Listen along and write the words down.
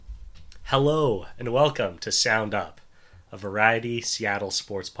Hello and welcome to Sound Up, a variety Seattle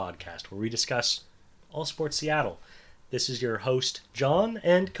sports podcast where we discuss all sports Seattle. This is your host, John,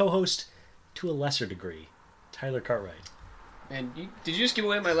 and co-host, to a lesser degree, Tyler Cartwright. And did you just give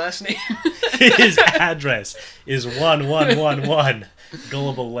away my last name? His address is 1111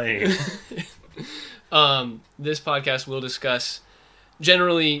 Gullible Lane. This podcast will discuss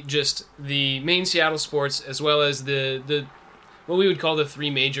generally just the main Seattle sports as well as the what we would call the three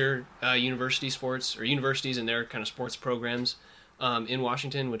major university sports, or universities and their kind of sports programs in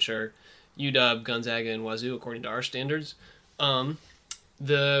Washington, which are UW, Gonzaga, and Wazoo, according to our standards.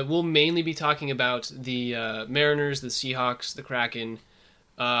 We'll mainly be talking about the Mariners, the Seahawks, the Kraken.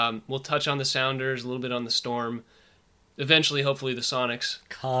 We'll touch on the Sounders, a little bit on the Storm. Eventually, hopefully, the Sonics.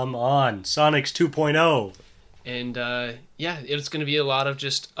 Come on, Sonics 2.0. And it's going to be a lot of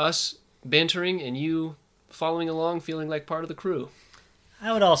just us bantering and you following along, feeling like part of the crew.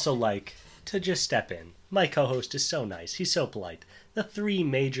 I would also like to just step in. My co-host is so nice. He's so polite. The three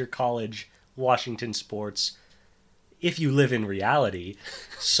major college Washington sports. If you live in reality,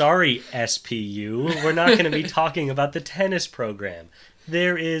 sorry SPU, we're not going to be talking about the tennis program.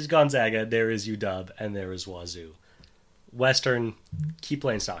 There is Gonzaga, there is UW, and there is Wazoo. Western, keep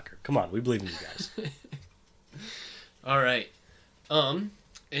playing soccer. Come on, we believe in you guys. All right.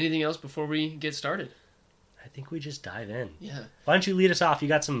 Anything else before we get started? I think we just dive in. Yeah. Why don't you lead us off? You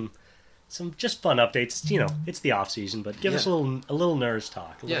got some just fun updates. You know, it's the off season, but give us a little nerds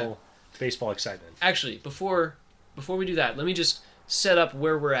talk, a little baseball excitement. Actually, before we do that, let me just set up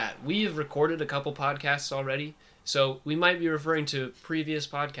where we're at. We have recorded a couple podcasts already, so we might be referring to previous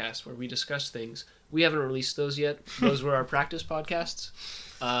podcasts where we discussed things. We haven't released those yet. Those were our practice podcasts.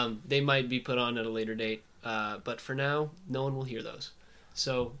 They might be put on at a later date, but for now, no one will hear those.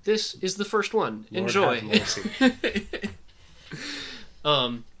 So this is the first one. Lord Enjoy. have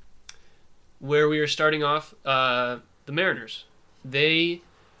mercy. Where we are starting off, the Mariners. They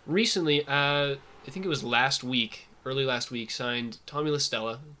recently, I think it was early last week, signed Tommy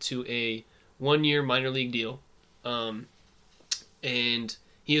LaStella to a 1-year minor league deal. And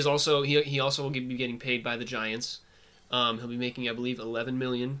he also will be getting paid by the Giants. He'll be making, I believe, $11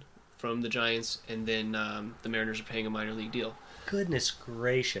 million from the Giants, and then the Mariners are paying a minor league deal. Goodness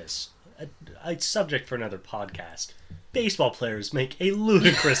gracious. A subject for another podcast. Baseball players make a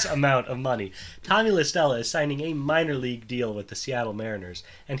ludicrous amount of money. Tommy LaStella is signing a minor league deal with the Seattle Mariners,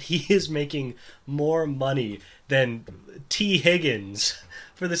 and he is making more money than T. Higgins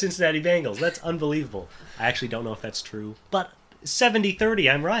for the Cincinnati Bengals. That's unbelievable. I actually don't know if that's true, but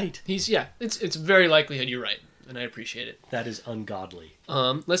 70-30, I'm right. It's very likelihood you're right, and I appreciate it. That is ungodly.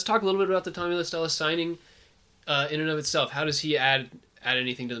 Let's talk a little bit about the Tommy LaStella signing in and of itself. How does he add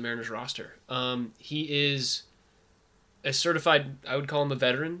anything to the Mariners roster? He is a certified, I would call him a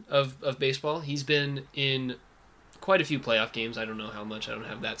veteran of baseball. He's been in quite a few playoff games. I don't know how much. I don't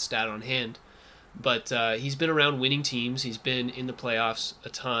have that stat on hand. But he's been around winning teams. He's been in the playoffs a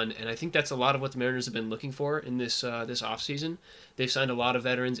ton. And I think that's a lot of what the Mariners have been looking for in this offseason. They've signed a lot of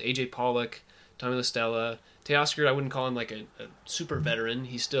veterans. A.J. Pollock, Tommy LaStella. Teoscar, I wouldn't call him like a super veteran.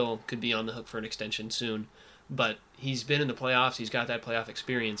 He still could be on the hook for an extension soon. But he's been in the playoffs. He's got that playoff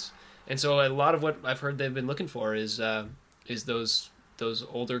experience. And so a lot of what I've heard they've been looking for is those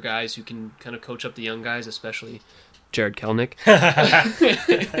older guys who can kind of coach up the young guys, especially Jared Kelnick.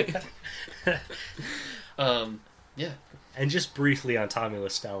 And just briefly on Tommy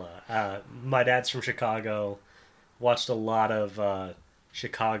LaStella, my dad's from Chicago, watched a lot of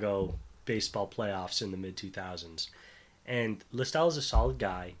Chicago baseball playoffs in the mid-2000s. And LaStella's a solid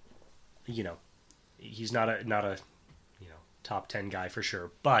guy. You know, he's not a top 10 guy for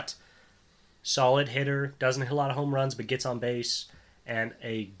sure, but solid hitter, doesn't hit a lot of home runs, but gets on base, and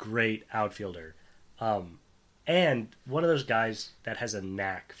a great outfielder. And one of those guys that has a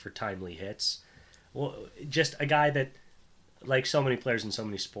knack for timely hits. Well, just a guy that, like so many players in so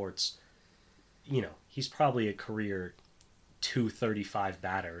many sports, he's probably a career 235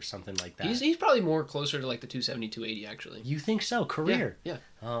 batter or something like that. He's probably more closer to like the 270, 280, actually. You think so? Career? Yeah.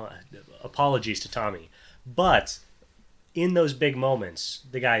 Apologies to Tommy. But in those big moments,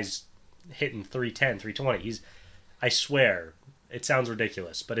 the guy's hitting 310, 320. I swear, it sounds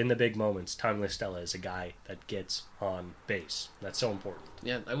ridiculous, but in the big moments, Tommy LaStella is a guy that gets on base. That's so important.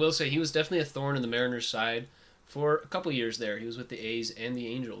 Yeah, I will say he was definitely a thorn in the Mariners' side for a couple years there. He was with the A's and the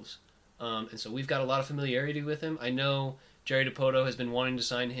Angels. And so we've got a lot of familiarity with him. I know Jerry Dipoto has been wanting to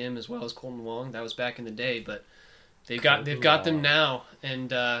sign him as well as Colton Wong. That was back in the day, but they've got them now, and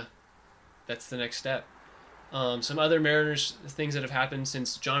that's the next step. Some other Mariners things that have happened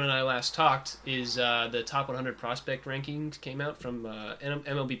since John and I last talked is the top 100 prospect rankings came out from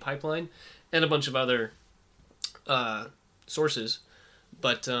MLB Pipeline and a bunch of other sources.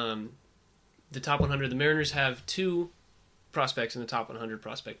 But the top 100, the Mariners have 2 prospects in the top 100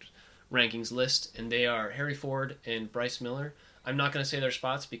 prospect rankings list, and they are Harry Ford and Bryce Miller. I'm not going to say their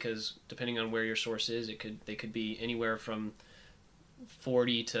spots because depending on where your source is, they could be anywhere from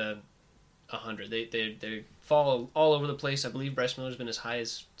 40 to 100. They fall all over the place. I believe Bryce Miller's been as high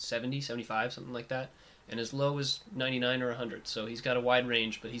as 70, 75, something like that, and as low as 99 or 100. So he's got a wide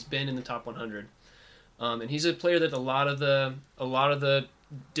range, but he's been in the top 100. And he's a player that a lot of the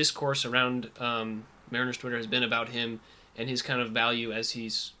discourse around Mariners Twitter has been about him and his kind of value as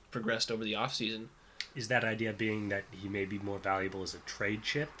he's progressed over the offseason. Is that idea being that he may be more valuable as a trade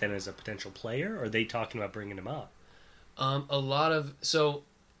chip than as a potential player? Or are they talking about bringing him up?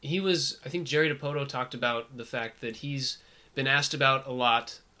 He was, I think Jerry DiPoto talked about the fact that he's been asked about a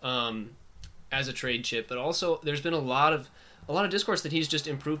lot as a trade chip, but also there's been a lot of discourse that he's just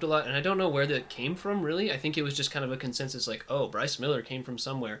improved a lot, and I don't know where that came from, really. I think it was just kind of a consensus like, oh, Bryce Miller came from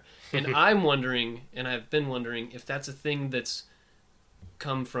somewhere. And I'm wondering, and I've been wondering, if that's a thing that's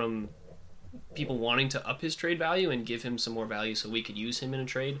come from people wanting to up his trade value and give him some more value so we could use him in a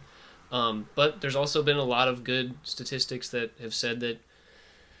trade. But there's also been a lot of good statistics that have said that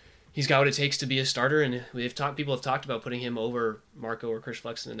he's got what it takes to be a starter, and people have talked about putting him over Marco or Chris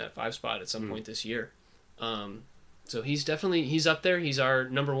Flexen in that 5 spot at some point this year. So he's up there. He's our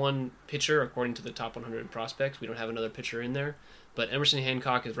number 1 pitcher according to the top 100 prospects. We don't have another pitcher in there, but Emerson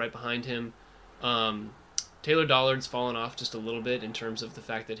Hancock is right behind him. Taylor Dollard's fallen off just a little bit in terms of the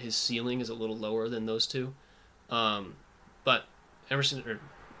fact that his ceiling is a little lower than those two. But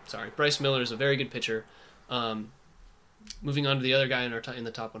Bryce Miller is a very good pitcher. Moving on to the other guy in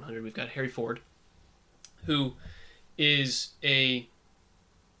the top 100, we've got Harry Ford, who is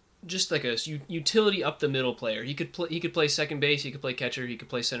just like a utility up the middle player. He could play second base, he could play catcher, he could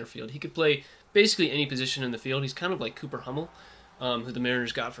play center field, he could play basically any position in the field. He's kind of like Cooper Hummel, who the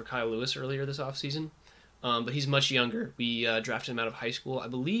Mariners got for Kyle Lewis earlier this offseason. But he's much younger. We drafted him out of high school, I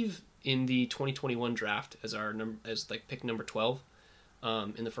believe, in the 2021 draft as pick number 12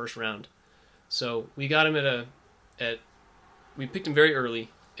 in the first round. So we got him we picked him very early,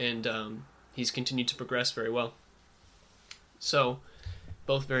 and he's continued to progress very well. So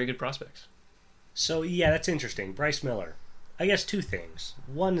both very good prospects. So yeah, that's interesting. Bryce Miller. I guess 2 things.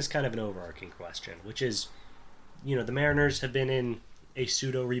 One is kind of an overarching question, which is, the Mariners have been in a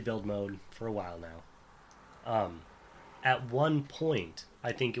pseudo rebuild mode for a while now. At one point,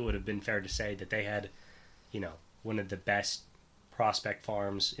 I think it would have been fair to say that they had, one of the best prospect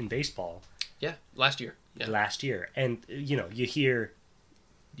farms in baseball. Yeah, last year. Yeah. Last year. And, you hear,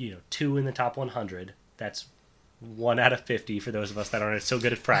 2 in the top 100. That's 1 out of 50 for those of us that aren't so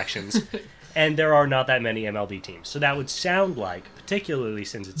good at fractions. And there are not that many MLB teams. So that would sound like, particularly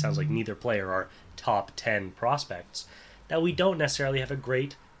since it sounds like neither player are top 10 prospects, that we don't necessarily have a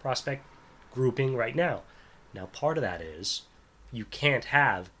great prospect grouping right now. Now, part of that is you can't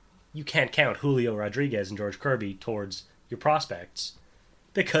count Julio Rodriguez and George Kirby towards your prospects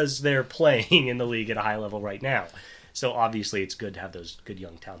because they're playing in the league at a high level right now. So obviously it's good to have those good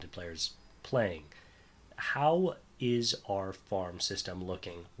young talented players playing. How is our farm system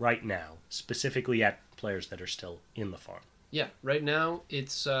looking right now, specifically at players that are still in the farm? Yeah, right now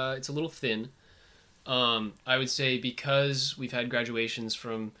it's a little thin. I would say because we've had graduations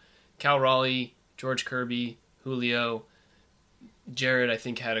from Cal Raleigh, George Kirby, Julio, Jared, I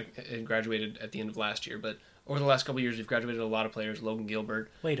think, had graduated at the end of last year, but over the last couple of years, we've graduated a lot of players. Logan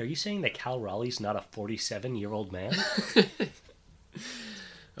Gilbert. Wait, are you saying that Cal Raleigh's not a 47-year-old man?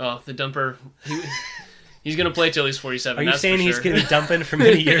 Oh, the dumper. He's going to play till he's 47. Are you saying he's going to be dumping for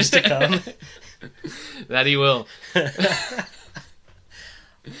many years to come? That he will.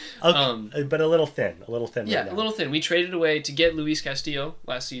 Okay, but a little thin. Yeah, right now. A little thin. We traded away to get Luis Castillo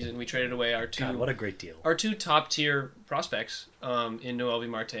last season. We traded away our 2. God, what a great deal. Our 2 top tier prospects in Noelvi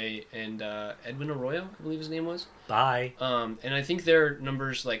Marte and Edwin Arroyo, I believe his name was. Bye. And I think their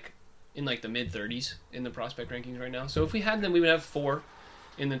numbers in the mid 30s in the prospect rankings right now. So if we had them, we would have 4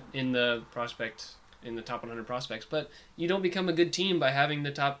 in the top 100 prospects. But you don't become a good team by having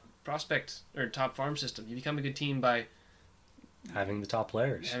the top prospect or top farm system. You become a good team by having the top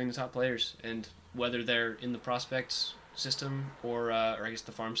players. And whether they're in the prospects system or I guess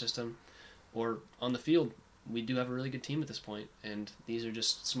the farm system or on the field, we do have a really good team at this point. And these are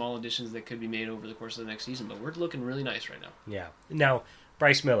just small additions that could be made over the course of the next season. But we're looking really nice right now. Yeah. Now,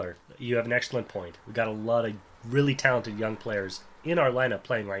 Bryce Miller, you have an excellent point. We've got a lot of really talented young players in our lineup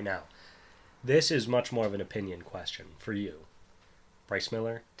playing right now. This is much more of an opinion question for you. Bryce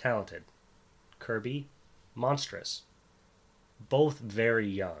Miller, talented. Kirby, monstrous. Both very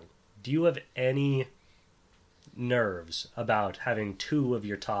young. Do you have any nerves about having two of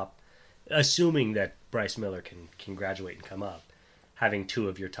your top, assuming that Bryce Miller can graduate and come up, having two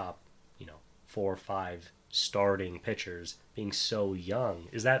of your top, 4 or 5 starting pitchers being so young?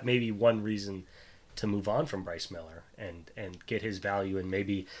 Is that maybe one reason to move on from Bryce Miller and get his value and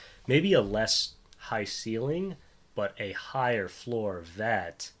maybe a less high ceiling but a higher floor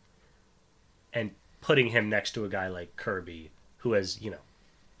vet, and putting him next to a guy like Kirby who has,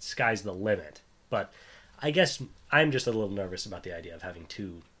 sky's the limit? But I guess I'm just a little nervous about the idea of having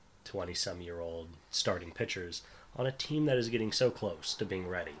two 20-some-year-old starting pitchers on a team that is getting so close to being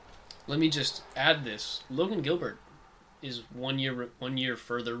ready. Let me just add this. Logan Gilbert is 1 year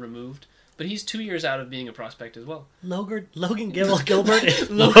further removed, but he's 2 years out of being a prospect as well. Logan Gilbert?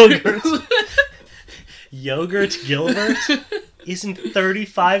 Yogurt Gilbert isn't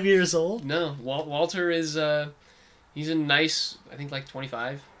 35 years old? No, Walter is, he's a nice, I think like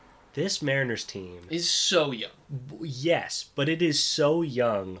 25. This Mariners team is so young. Yes, but it is so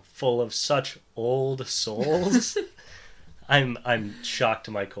young, full of such old souls. I'm shocked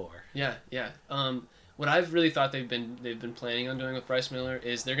to my core. Yeah. What I've really thought they've been planning on doing with Bryce Miller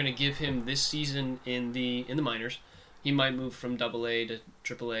is they're going to give him this season in the minors. He might move from AA to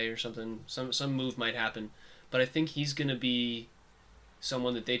AAA or something. Some move might happen, but I think he's going to be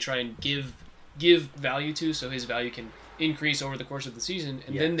someone that they try and give value to, so his value can increase over the course of the season,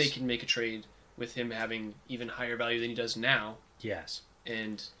 and then they can make a trade with him having even higher value than he does now. Yes,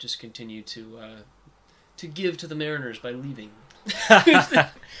 and just continue to give to the Mariners by leaving.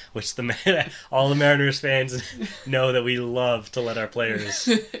 Which all the Mariners fans know that we love to let our players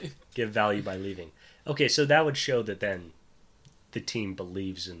give value by leaving. Okay, so that would show that then the team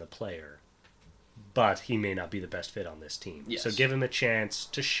believes in the player, but he may not be the best fit on this team. Yes. So give him a chance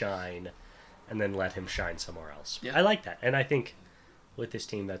to shine, and then let him shine somewhere else. Yeah. I like that, and I think with this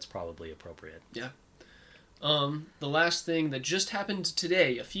team that's probably appropriate. Yeah. The last thing that just happened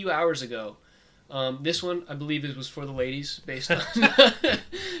today, a few hours ago. This one, I believe, was for the ladies, based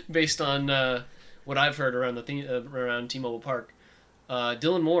on what I've heard around around T-Mobile Park.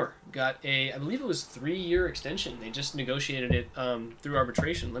 Dylan Moore got I believe it was 3-year extension. They just negotiated it through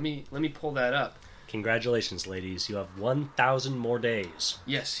arbitration. Let me pull that up. Congratulations, ladies! You have 1,000 more days.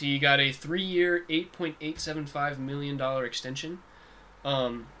 Yes, he got a 3-year, $8.875 million extension.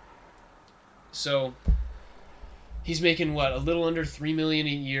 So. He's making a little under $3 million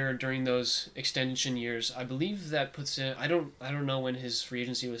a year during those extension years. I believe that puts in. I don't know when his free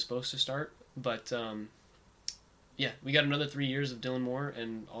agency was supposed to start, but we got another 3 years of Dylan Moore,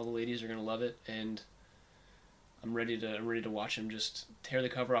 and all the ladies are gonna love it. And I'm ready to watch him just tear the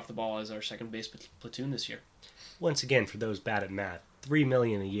cover off the ball as our second base platoon this year. Once again, for those bad at math, $3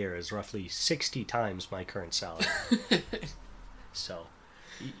 million a year is roughly 60 times my current salary. So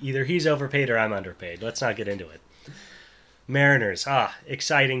either he's overpaid or I'm underpaid. Let's not get into it. Mariners,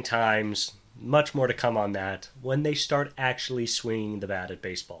 exciting times. Much more to come on that when they start actually swinging the bat at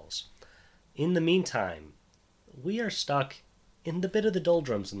baseballs. In the meantime, we are stuck in the bit of the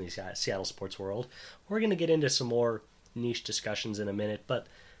doldrums in the Seattle sports world. We're going to get into some more niche discussions in a minute, but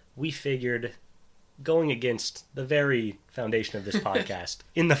we figured, going against the very foundation of this podcast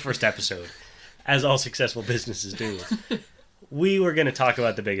in the first episode, as all successful businesses do, we were going to talk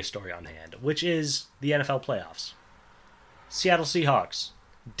about the biggest story on hand, which is the NFL playoffs. Seattle Seahawks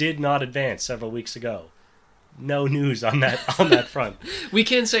did not advance several weeks ago. No news on that front. We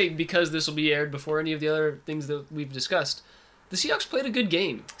can say, because this will be aired before any of the other things that we've discussed, the Seahawks played a good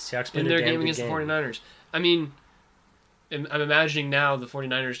game in their game against the 49ers. I mean, I'm imagining now the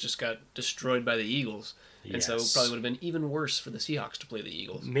 49ers just got destroyed by the Eagles. And so it probably would have been even worse for the Seahawks to play the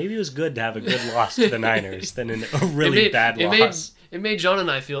Eagles. Maybe it was good to have a good loss to the Niners than a really bad loss. It made John and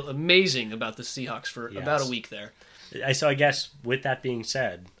I feel amazing about the Seahawks for about a week there. So I guess with that being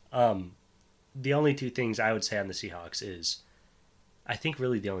said, the only two things I would say on the Seahawks is, I think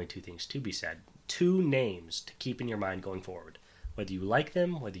really the only two things to be said. 2 names to keep in your mind going forward. Whether you like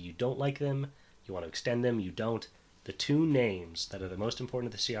them, whether you don't like them, you want to extend them, you don't. The 2 names that are the most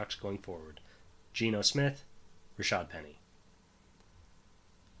important to the Seahawks going forward: Geno Smith, Rashad Penny.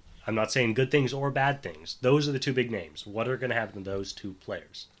 I'm not saying good things or bad things. Those are the 2 big names. What are going to happen to those 2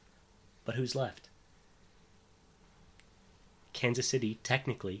 players? But who's left? Kansas City,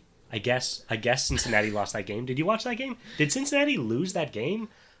 technically. I guess Cincinnati lost that game. Did you watch that game? Did Cincinnati lose that game?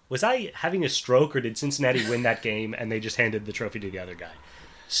 Was I having a stroke, or did Cincinnati win that game and they just handed the trophy to the other guy?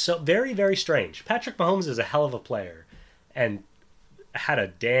 So very, very strange. Patrick Mahomes is a hell of a player, and had a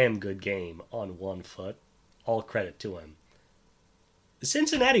damn good game on one foot. All credit to him.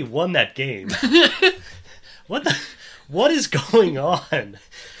 Cincinnati won that game. What is going on?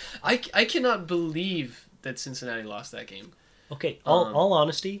 I cannot believe that Cincinnati lost that game. Okay, all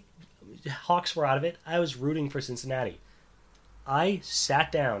honesty, Hawks were out of it. I was rooting for Cincinnati. I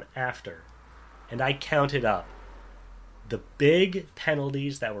sat down after, and I counted up the big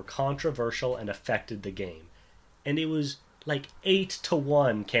penalties that were controversial and affected the game. And it was like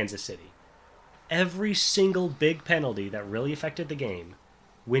 8-1 Kansas City. Every single big penalty that really affected the game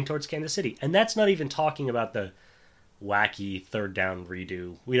went towards Kansas City. And that's not even talking about the wacky third down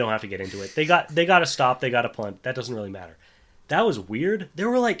redo. We don't have to get into it. They got a stop, they got a punt. That doesn't really matter. That was weird. There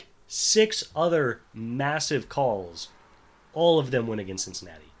were like 6 other massive calls. All of them went against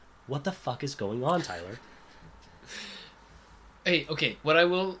Cincinnati. What the fuck is going on, Tyler? Hey, okay. What I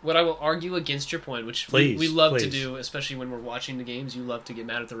will argue against your point, which we love to do, especially when we're watching the games. You love to get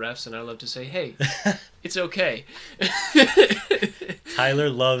mad at the refs, and I love to say, "Hey, it's okay." Tyler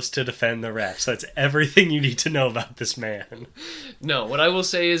loves to defend the refs. That's everything you need to know about this man. No, what I will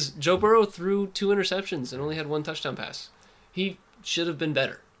say is Joe Burrow threw 2 interceptions and only had 1 touchdown pass. He should have been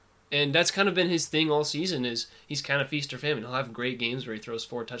better. And that's kind of been his thing all season, is he's kind of feast or famine. He'll have great games where he throws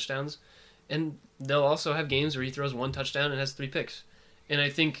 4 touchdowns, and they'll also have games where he throws 1 touchdown and has 3 picks. And I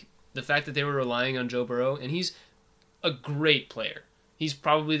think the fact that they were relying on Joe Burrow, and he's a great player. He's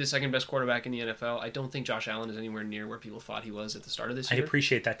probably the second best quarterback in the NFL. I don't think Josh Allen is anywhere near where people thought he was at the start of this year. I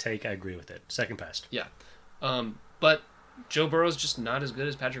appreciate that take. I agree with it. Second best. Yeah. But Joe Burrow's just not as good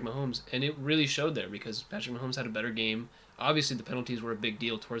as Patrick Mahomes, and it really showed there because Patrick Mahomes had a better game. Obviously, the penalties were a big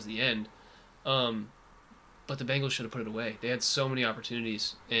deal towards the end. But the Bengals should have put it away. They had so many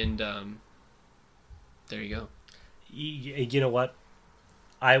opportunities, and there you go. You know what?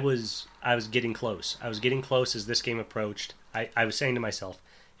 I was getting close. I was getting close as this game approached. I was saying to myself,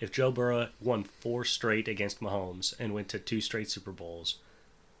 if Joe Burrow won 4 straight against Mahomes and went to 2 straight Super Bowls,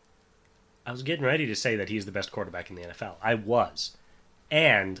 I was getting ready to say that he's the best quarterback in the NFL. I was.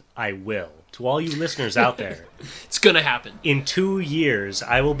 And I will. To all you listeners out there. It's going to happen. In 2 years,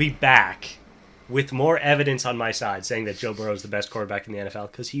 I will be back with more evidence on my side saying that Joe Burrow is the best quarterback in the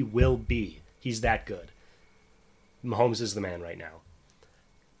NFL, because he will be. He's that good. Mahomes is the man right now.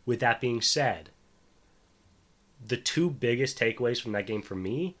 With that being said, the 2 biggest takeaways from that game for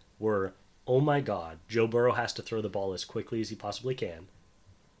me were, oh my God, Joe Burrow has to throw the ball as quickly as he possibly can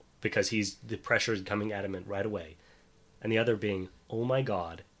because the pressure is coming at him right away. And the other being, oh my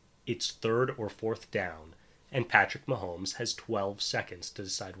God, it's 3rd or 4th down, and Patrick Mahomes has 12 seconds to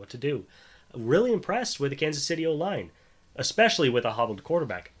decide what to do. Really impressed with the Kansas City O-line, especially with a hobbled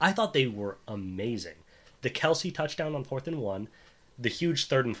quarterback. I thought they were amazing. The Kelsey touchdown on 4th and 1, the huge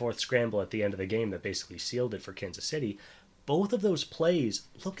 3rd and 4th scramble at the end of the game that basically sealed it for Kansas City, both of those plays,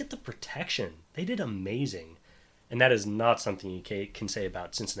 look at the protection. They did amazing. And that is not something you can say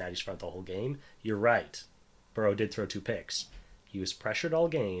about Cincinnati's front the whole game. You're right. Burrow did throw 2 picks. He was pressured all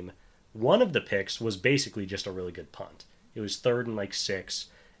game. One of the picks was basically just a really good punt. It was 3rd and 6,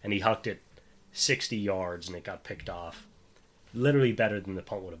 and he hucked it 60 yards, and it got picked off. Literally better than the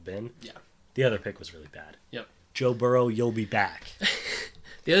punt would have been. Yeah. The other pick was really bad. Yep. Joe Burrow, you'll be back.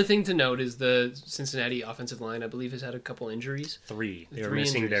 The other thing to note is the Cincinnati offensive line, I believe, has had a couple injuries. 3. They were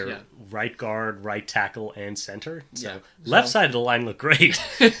missing their right guard, right tackle, and center. So yeah. Left side of the line looked great.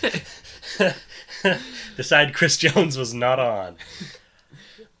 The side Chris Jones was not on.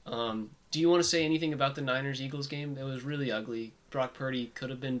 Do you want to say anything about the Niners-Eagles game? That was really ugly. Brock Purdy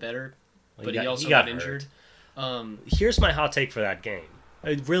could have been better, but he also got injured. Here's my hot take for that game.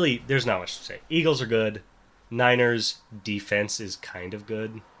 Really, there's not much to say. Eagles are good. Niners' defense is kind of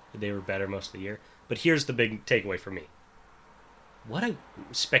good. They were better most of the year. But here's the big takeaway for me. What a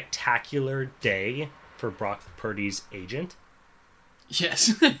spectacular day for Brock Purdy's agent.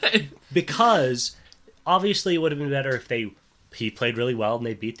 Yes. Because obviously it would have been better if he played really well and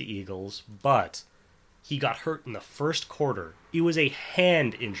they beat the Eagles, but he got hurt in the first quarter. It was a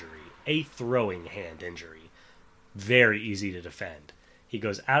hand injury, a throwing hand injury. Very easy to defend. He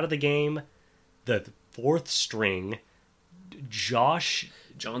goes out of the game. The 4th string, Josh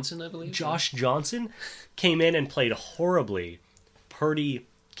Johnson, I believe. Josh Johnson came in and played horribly. Purdy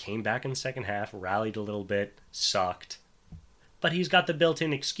came back in the second half, rallied a little bit, sucked. But he's got the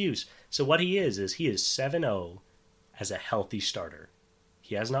built-in excuse. So what he is he is 7-0 as a healthy starter.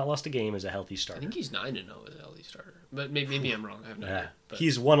 He has not lost a game as a healthy starter. I think he's 9-0 as a healthy starter. But maybe I'm wrong. I have no idea. But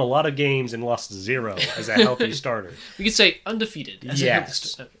he's won a lot of games and lost 0 as a healthy starter. We could say undefeated as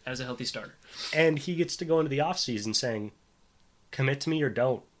a healthy starter. And he gets to go into the offseason saying, commit to me or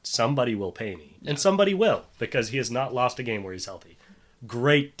don't. Somebody will pay me. Yeah. And somebody will, because he has not lost a game where he's healthy.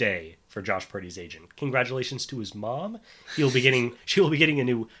 Great day for Josh Purdy's agent. Congratulations to his mom. She will be getting a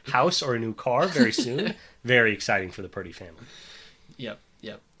new house or a new car very soon. Very exciting for the Purdy family. Yep.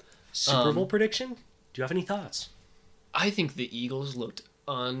 Super Bowl prediction? Do you have any thoughts? I think the Eagles looked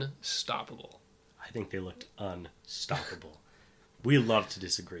unstoppable. I think they looked unstoppable. We love to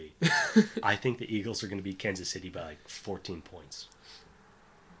disagree. I think the Eagles are going to beat Kansas City by like 14 points.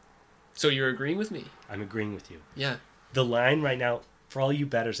 So you're agreeing with me? I'm agreeing with you. Yeah. The line right now, for all you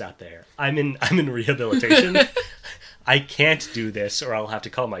bettors out there, I'm in rehabilitation. I can't do this or I'll have to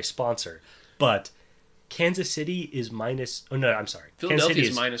call my sponsor. But Kansas City is minus... Oh, no, I'm sorry. Philadelphia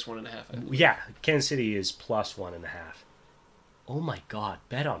is minus 1.5. Yeah, Kansas City is plus 1.5. Oh my God,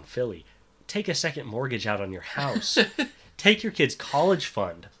 bet on Philly. Take a second mortgage out on your house. Take your kid's college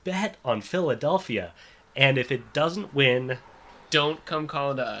fund. Bet on Philadelphia. And if it doesn't win... Don't come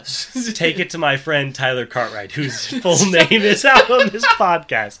calling to us. Take it to my friend Tyler Cartwright, whose full name is out on this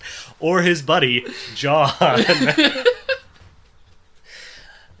podcast. Or his buddy, John.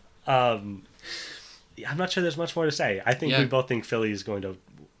 I'm not sure there's much more to say. I think we both think Philly is going to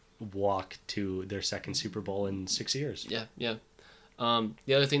walk to their second Super Bowl in 6 years. Yeah.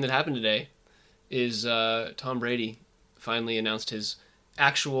 The other thing that happened today is Tom Brady finally announced his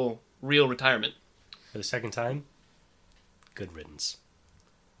actual real retirement. For the second time? Good riddance.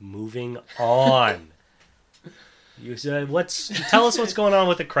 Moving on. You said, tell us what's going on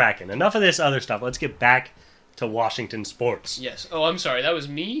with the Kraken. Enough of this other stuff. Let's get back to Washington sports. Yes. Oh, I'm sorry. That was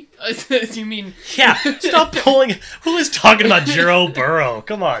me? You mean... Yeah, stop pulling... Who is talking about Joe Burrow?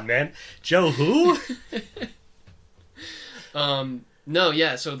 Come on, man. Joe who? No,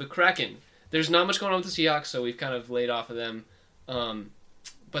 yeah, so the Kraken. There's not much going on with the Seahawks, so we've kind of laid off of them.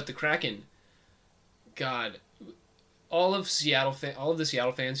 But the Kraken, God, all of the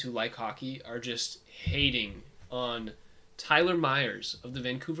Seattle fans who like hockey are just hating on Tyler Myers of the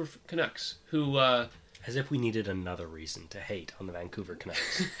Vancouver Canucks, who... As if we needed another reason to hate on the Vancouver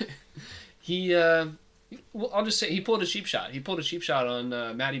Canucks. I'll just say he pulled a cheap shot. He pulled a cheap shot on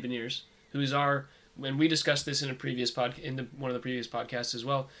Matty Beniers, who's when we discussed this in one of the previous podcasts as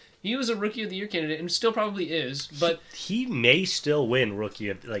well. He was a Rookie of the Year candidate and still probably is, but he may still win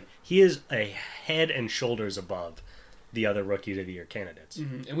he is a head and shoulders above the other Rookie of the Year candidates.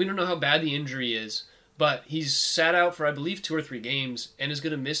 Mm-hmm. And we don't know how bad the injury is, but he's sat out for I believe 2 or 3 games and is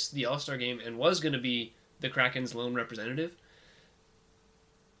going to miss the All-Star game and was going to be the Kraken's lone representative.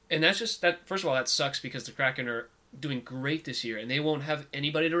 And that's just that. First of all, that sucks because the Kraken are doing great this year, and they won't have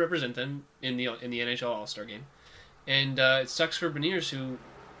anybody to represent them in the NHL All-Star game. And it sucks for Beniers, who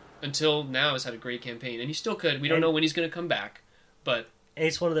until now has had a great campaign, and he still could. We don't know when he's going to come back, but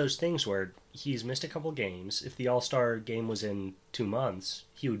it's one of those things where he's missed a couple games. If the All-Star game was in 2 months,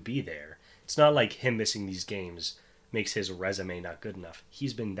 he would be there. It's not like him missing these games makes his resume not good enough.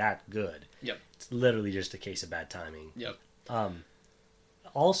 He's been that good. Yep. It's literally just a case of bad timing. Yep.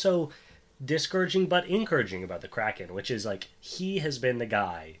 Also, discouraging but encouraging about the Kraken, which is like he has been the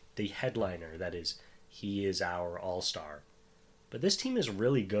guy, the headliner, that is, he is our all-star. But this team is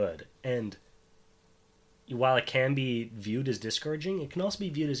really good, and while it can be viewed as discouraging, it can also be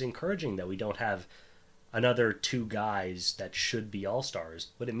viewed as encouraging that we don't have another 2 guys that should be all-stars.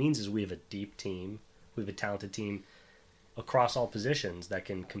 What it means is we have a deep team, we have a talented team across all positions that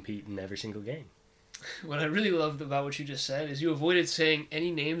can compete in every single game. What I really loved about what you just said is you avoided saying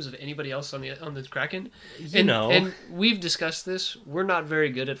any names of anybody else on the Kraken. And we've discussed this. We're not very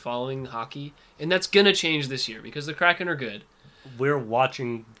good at following hockey, and that's going to change this year because the Kraken are good. We're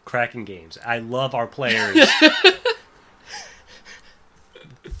watching Kraken games. I love our players.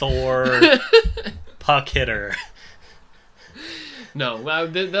 Thor, puck hitter. No,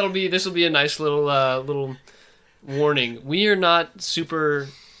 this will be a nice little warning. We are not super.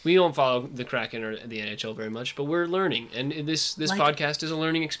 We don't follow the Kraken or the NHL very much, but we're learning, and this podcast is a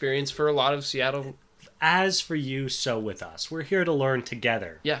learning experience for a lot of Seattle. As for you, so with us. We're here to learn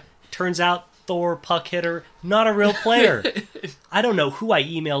together. Yeah. Turns out Thor, puck hitter, not a real player. I don't know who I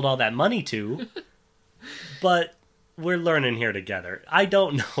emailed all that money to, but we're learning here together. I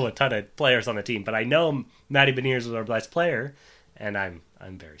don't know a ton of players on the team, but I know Matty Beniers was our best player, and I'm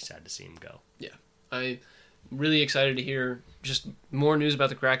very sad to see him go. Yeah, I'm really excited to hear just more news about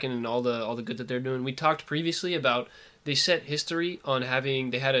the Kraken and all the good that they're doing. We talked previously about they set history on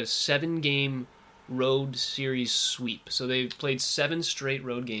they had a 7-game road series sweep. So they played 7 straight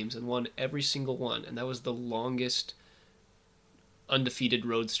road games and won every single one, and that was the longest undefeated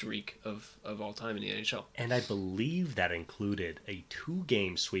road streak of all time in the NHL. And I believe that included a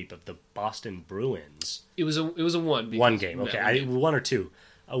 2-game sweep of the Boston Bruins. It was a one. One game, okay. 1 or 2.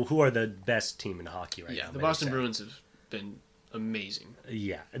 Who are the best team in hockey right now? Yeah, the Boston Bruins have been amazing.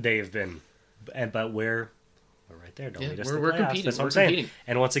 Yeah, they have been, but we're right there. Don't lead us to the we're playoffs. competing. That's what We're I'm saying. competing.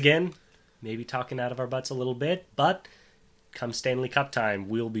 And once again, maybe talking out of our butts a little bit, but come Stanley Cup time,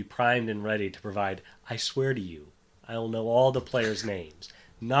 we'll be primed and ready to provide. I swear to you, I'll know all the players' names,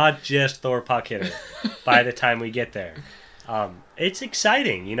 not just Thor Puckhitter. By the time we get there, it's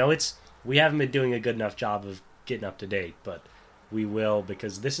exciting. We haven't been doing a good enough job of getting up to date, but we will,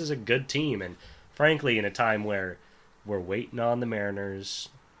 because this is a good team, and frankly, in a time where we're waiting on the Mariners,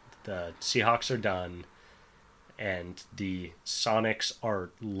 the Seahawks are done, and the Sonics are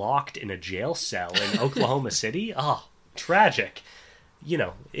locked in a jail cell in Oklahoma City. Oh, tragic.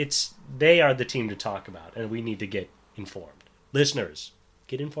 They are the team to talk about, and we need to get informed. Listeners,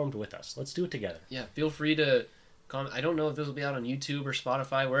 get informed with us. Let's do it together. Yeah, feel free to comment. I don't know if this will be out on YouTube or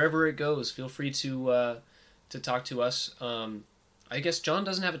Spotify, wherever it goes. Feel free to talk to us. I guess John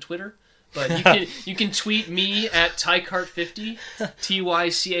doesn't have a Twitter, but you can tweet me at Tycart50,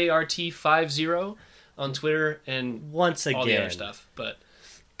 TYCART50 on Twitter, and once again, all the other stuff. But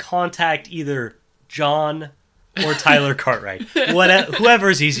contact either John or Tyler Cartwright,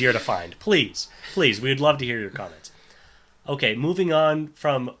 whoever's easier to find. Please, we'd love to hear your comments. Okay, moving on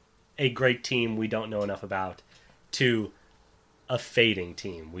from a great team we don't know enough about to a fading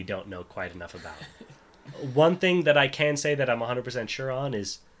team we don't know quite enough about. One thing that I can say that I'm 100% sure on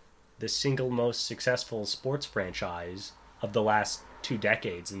is the single most successful sports franchise of the last 2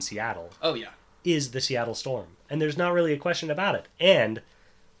 decades in Seattle. Oh, yeah. Is the Seattle Storm. And there's not really a question about it. And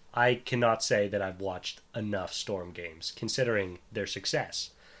I cannot say that I've watched enough Storm games, considering their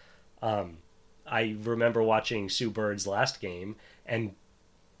success. I remember watching Sue Bird's last game and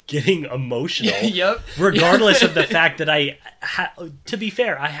getting emotional. Yep. Regardless of the fact that to be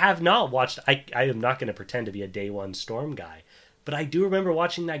fair, I have not watched. I am not going to pretend to be a day one Storm guy, but I do remember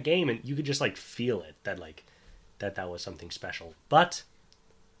watching that game, and you could just feel it that was something special. But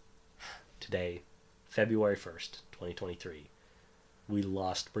today, February 1st, 2023, we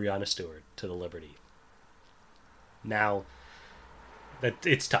lost Breanna Stewart to the Liberty. Now,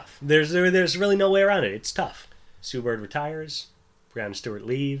 it's tough. There's really no way around it. It's tough. Sue Bird retires. Breanna Stewart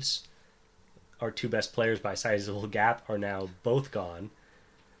leaves. Our 2 best players by a sizable gap are now both gone.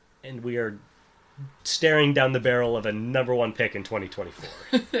 And we are staring down the barrel of a number 1 pick in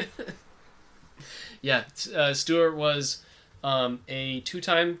 2024. Yeah, Stewart was a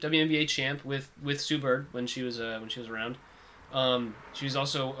 2-time WNBA champ with Sue Bird when she was around. She was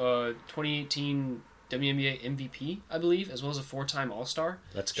also a 2018 WNBA MVP, I believe, as well as a 4-time All-Star.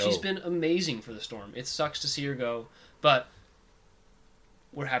 Let's go. She's been amazing for the Storm. It sucks to see her go, but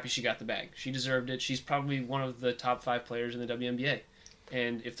we're happy she got the bag. She deserved it. She's probably one of the top 5 players in the WNBA.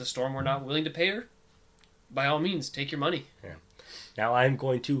 And if the Storm were not willing to pay her, by all means, take your money. Yeah. Now I'm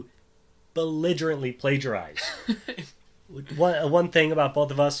going to belligerently plagiarize. One thing about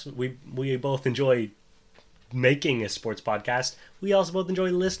both of us, we both enjoy making a sports podcast. We also both enjoy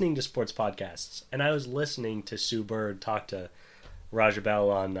listening to sports podcasts. And I was listening to Sue Bird talk to Raja Bell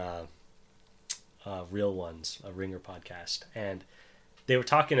on Real Ones, a Ringer podcast. And they were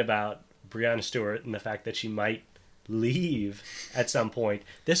talking about Breanna Stewart and the fact that she might leave at some point.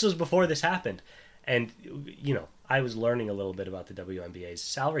 This was before this happened. And, I was learning a little bit about the WNBA's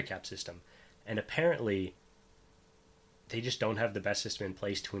salary cap system. And apparently, they just don't have the best system in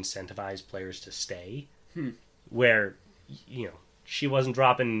place to incentivize players to stay. Where, she wasn't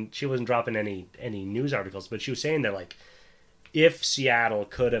dropping any news articles, but she was saying that, if Seattle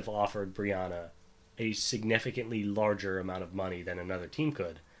could have offered Breanna a significantly larger amount of money than another team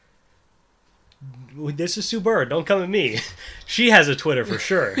could. This is Sue Bird. Don't come at me. She has a Twitter for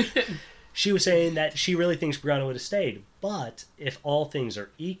sure. She was saying that she really thinks Breanna would have stayed. But if all things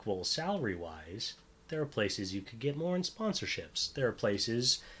are equal salary-wise, there are places you could get more in sponsorships. There are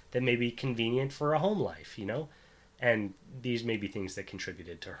places that may be convenient for a home life, And these may be things that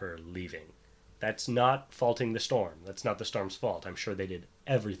contributed to her leaving. That's not faulting the Storm. That's not the Storm's fault. I'm sure they did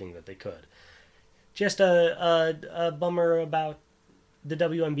everything that they could. Just a bummer about the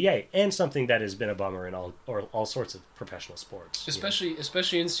WNBA, and something that has been a bummer in all sorts of professional sports.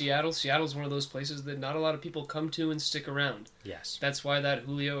 Especially in Seattle. Seattle's one of those places that not a lot of people come to and stick around. Yes. That's why that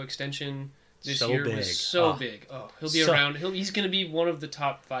Julio extension this so year big. was so big. Oh, he'll be around. He's going to be one of the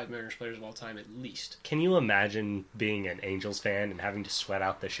top 5 Mariners players of all time, at least. Can you imagine being an Angels fan and having to sweat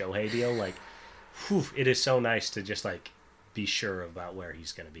out the Shohei deal? It is so nice to just, be sure about where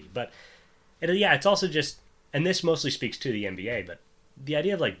he's going to be. But, it's also just, and this mostly speaks to the NBA, but the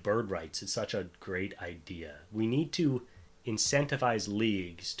idea of bird rights is such a great idea. We need to incentivize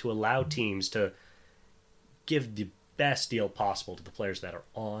leagues to allow teams to give the best deal possible to the players that are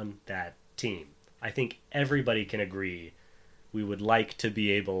on that team. I think everybody can agree we would like to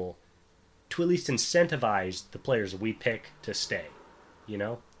be able to at least incentivize the players we pick to stay, in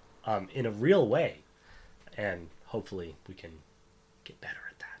a real way. And hopefully we can get better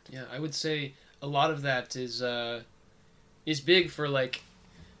at that. Yeah, I would say a lot of that is big for, like,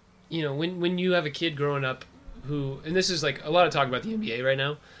 when you have a kid growing up who, and this is like a lot of talk about the NBA right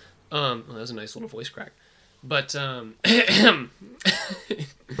now. Well, that was a nice little voice crack. But don't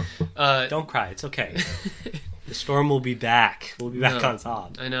cry, it's okay. The storm will be back. We'll be back on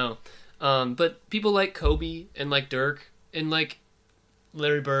top. I know. But people like Kobe and like Dirk and like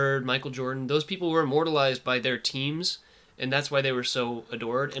Larry Bird, Michael Jordan, those people were immortalized by their teams, and that's why they were so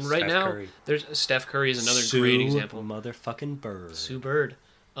adored. And right now, there's Steph Curry is another great example. Motherfucking Bird. Sue Bird.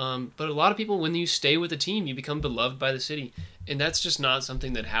 But a lot of people, when you stay with a team, you become beloved by the city. And that's just not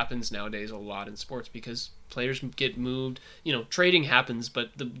something that happens nowadays a lot in sports, because players get moved. Trading happens,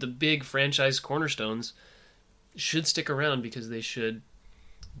 but the big franchise cornerstones should stick around, because they should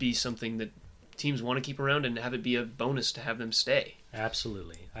be something that teams want to keep around and have it be a bonus to have them stay.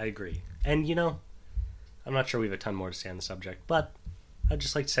 Absolutely. I agree. And, I'm not sure we have a ton more to say on the subject, but I'd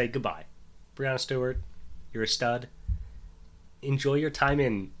just like to say goodbye. Breanna Stewart, you're a stud. Enjoy your time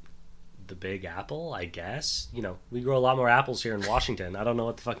in the Big Apple, I guess. We grow a lot more apples here in Washington. I don't know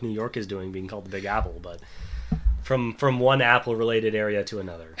what the fuck New York is doing being called the Big Apple, but from one apple-related area to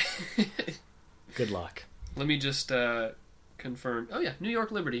another. Good luck. Let me just confirm. Oh, yeah, New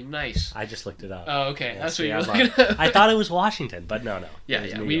York Liberty. Nice. I just looked it up. Oh, okay. Yeah, that's what you were looking at. I thought it was Washington, but no.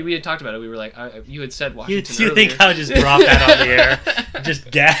 Yeah. We had talked about it. We were like, you had said Washington You earlier. think I would just drop that on the air?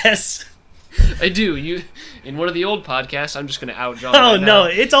 Just guess? I do. In one of the old podcasts, I'm just going to out John. Oh, right no, now.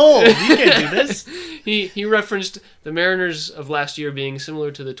 it's old. You can't do this. He referenced the Mariners of last year being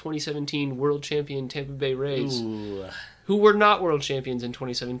similar to the 2017 world champion Tampa Bay Rays, who were not world champions in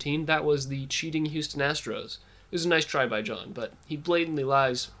 2017. That was the cheating Houston Astros. It was a nice try by John, but he blatantly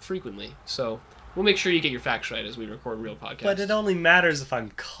lies frequently. So we'll make sure you get your facts right as we record real podcasts. But it only matters if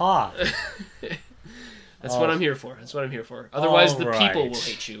I'm caught. That's what I'm here for. Otherwise, the people will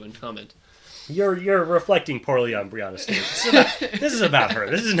hate you and comment. You're reflecting poorly on Breanna Stewart. This is about her.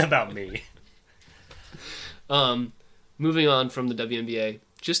 This isn't about me. Moving on from the WNBA,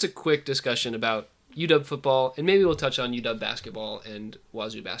 just a quick discussion about UW football, and maybe we'll touch on UW basketball and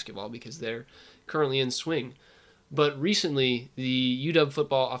Wazoo basketball because they're currently in swing. But recently, the UW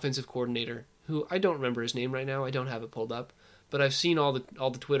football offensive coordinator, who I don't remember his name right now, I don't have it pulled up, but I've seen all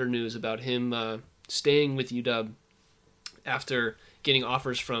the Twitter news about him staying with UW after getting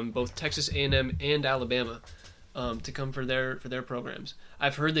offers from both Texas A&M and Alabama to come for their programs.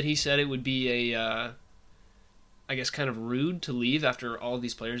 I've heard that he said it would be I guess kind of rude to leave after all of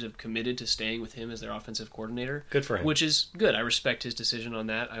these players have committed to staying with him as their offensive coordinator. Good for him. Which is good. I respect his decision on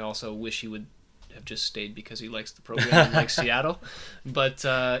that. I also wish he would have just stayed because he likes the program and likes Seattle. But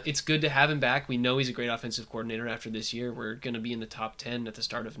it's good to have him back. We know he's a great offensive coordinator after this year. We're going to be in the top 10 at the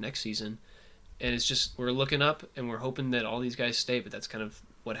start of next season. And it's just, we're looking up and we're hoping that all these guys stay, but that's kind of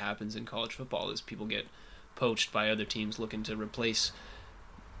what happens in college football is people get poached by other teams looking to replace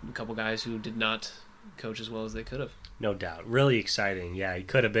a couple guys who did not coach as well as they could have. No doubt. Really exciting. Yeah, he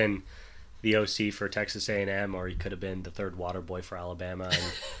could have been the OC for Texas A&M, or he could have been the third water boy for Alabama.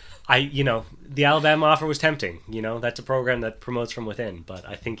 And the Alabama offer was tempting. That's a program that promotes from within, but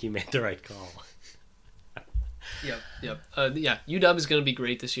I think he made the right call. Yep. UW is going to be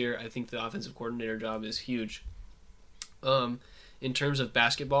great this year. I think the offensive coordinator job is huge. In terms of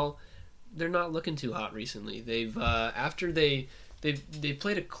basketball, they're not looking too hot recently. They've after they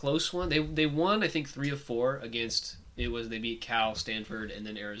played a close one. They won, I think, 3 of 4 against. They beat Cal, Stanford, and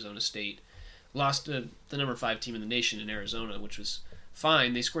then Arizona State. Lost to the number 5 team in the nation in Arizona, which was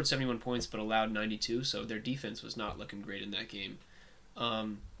fine. They scored 71 points but allowed 92, so their defense was not looking great in that game.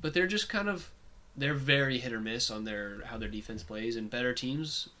 But they're just they're very hit or miss on how their defense plays, and better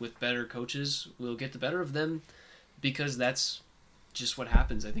teams with better coaches will get the better of them because that's just what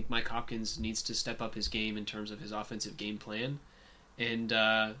happens. I think Mike Hopkins needs to step up his game in terms of his offensive game plan, and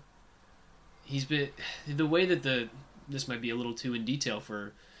he's been the way that this might be a little too in detail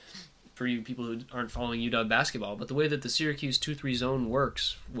for you people who aren't following UW basketball, but the way that the Syracuse 2-3 zone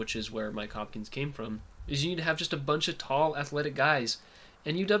works, which is where Mike Hopkins came from, is you need to have just a bunch of tall, athletic guys.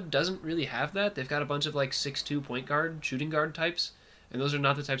 And UW doesn't really have that. They've got a bunch of 6'2" point guard, shooting guard types, and those are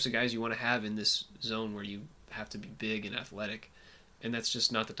not the types of guys you want to have in this zone where you have to be big and athletic. And that's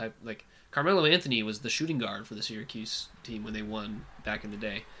just not the type. Carmelo Anthony was the shooting guard for the Syracuse team when they won back in the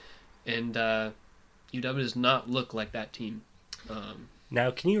day. And UW does not look like that team. Now,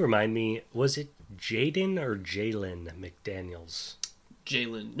 can you remind me, was it Jaden or Jalen McDaniels?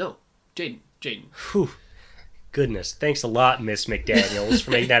 Jaden. No, Jaden. Whew. Goodness, thanks a lot, Miss McDaniels,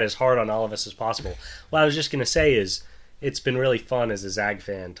 for making that as hard on all of us as possible. What I was just going to say is, it's been really fun as a Zag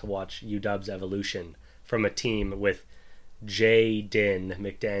fan to watch UW's evolution from a team with Jaden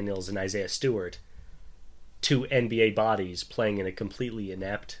McDaniels and Isaiah Stewart to NBA bodies playing in a completely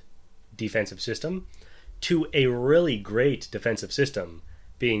inept defensive system to a really great defensive system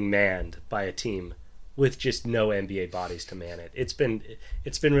being manned by a team with just no NBA bodies to man it. It's been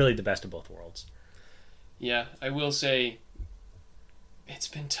really the best of both worlds. Yeah, I will say it's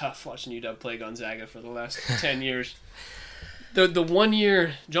been tough watching UW play Gonzaga for the last 10 years. The 1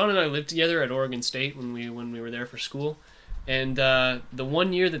 year, John and I lived together at Oregon State when we were there for school, and the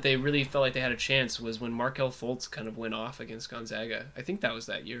 1 year that they really felt like they had a chance was when Markelle Fultz kind of went off against Gonzaga. I think that was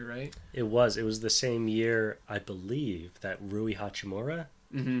that year, right? It was the same year, I believe, that Rui Hachimura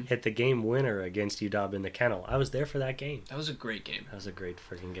hit the game winner against UW in the Kennel. I was there for that game. That was a great game. That was a great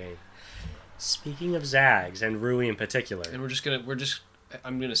freaking game. Speaking of Zags, and Rui in particular. And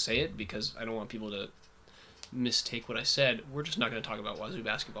I'm gonna say it because I don't want people to mistake what I said. We're just not gonna talk about Wazoo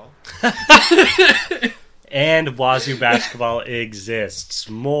basketball. And Wazoo basketball exists.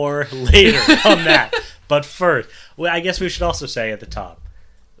 More later on that. But first, I guess we should also say at the top,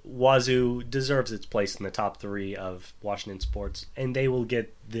 Wazoo deserves its place in the top 3 of Washington sports, and they will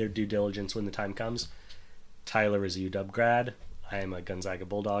get their due diligence when the time comes. Tyler is a UW grad. I am a Gonzaga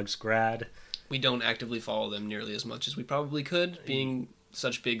Bulldogs grad. We don't actively follow them nearly as much as we probably could, being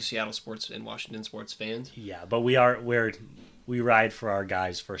such big Seattle sports and Washington sports fans. Yeah, but we ride for our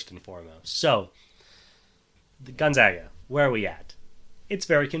guys first and foremost. So, the Gonzaga, where are we at? It's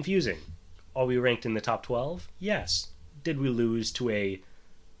very confusing. Are we ranked in the top 12? Yes. Did we lose to a,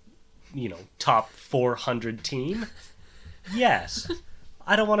 top 400 team? Yes.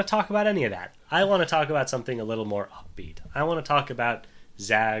 I don't want to talk about any of that. I want to talk about something a little more upbeat. I want to talk about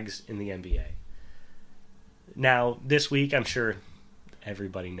Zags in the NBA. Now, this week, I'm sure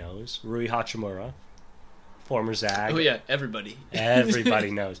everybody knows, Rui Hachimura, former Zag. Oh yeah, everybody. Everybody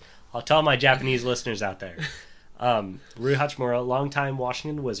knows. I'll tell my Japanese listeners out there. Rui Hachimura, longtime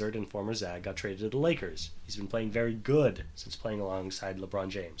Washington Wizard and former Zag, got traded to the Lakers. He's been playing very good since playing alongside LeBron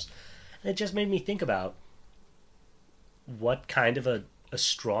James. And it just made me think about what kind of a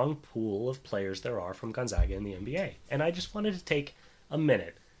strong pool of players there are from Gonzaga in the NBA. And I just wanted to take a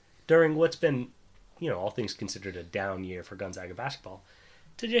minute during what's been, all things considered, a down year for Gonzaga basketball,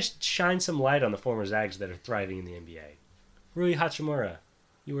 to just shine some light on the former Zags that are thriving in the NBA. Rui Hachimura,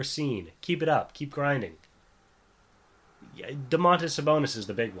 you are seen. Keep it up. Keep grinding. Domantas Sabonis is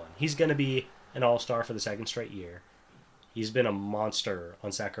the big one. He's going to be an all-star for the second straight year. He's been a monster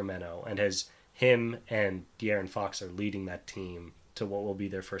on Sacramento, and him and De'Aaron Fox are leading that team to what will be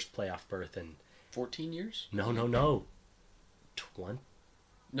their first playoff berth in 14 years? No. 20?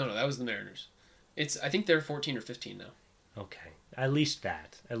 No, that was the Mariners. I think they're 14 or 15 now. Okay. At least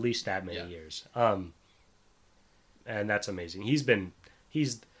that many years. And that's amazing. We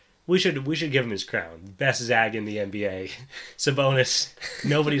should give him his crown. Best Zag in the NBA. Sabonis,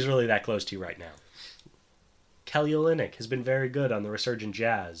 nobody's really that close to right now. Kelly Olynyk has been very good on the resurgent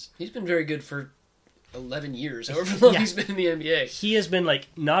Jazz. He's been very good for 11 years, however long he's been in the NBA. He has been,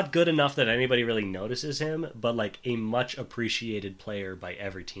 not good enough that anybody really notices him, but, a much appreciated player by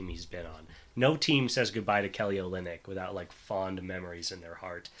every team he's been on. No team says goodbye to Kelly Olynyk without, fond memories in their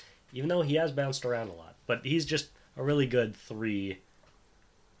heart, even though he has bounced around a lot. But he's just a really good 3-5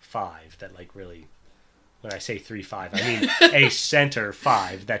 that, really... When I say 3-5, I mean a center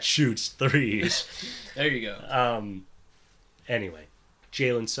 5 that shoots threes. There you go. Anyway,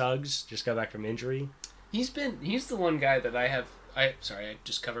 Jalen Suggs just got back from injury. He's the one guy that I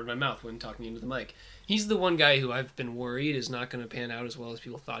just covered my mouth when talking into the mic. He's the one guy who I've been worried is not going to pan out as well as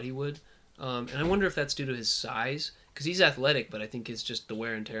people thought he would. And I wonder if that's due to his size, because he's athletic, but I think it's just the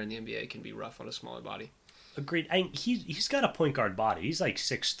wear and tear in the NBA can be rough on a smaller body. Agreed. He's got a point guard body. He's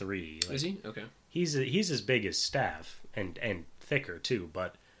 6'3". Is he? Okay. He's as big as Steph and thicker too,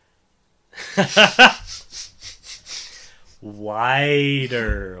 but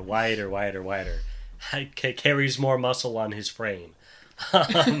wider. Carries more muscle on his frame.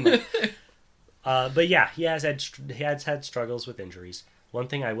 But yeah, he has had struggles with injuries. One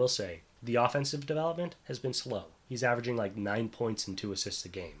thing I will say, the offensive development has been slow. He's averaging 9 points and 2 assists a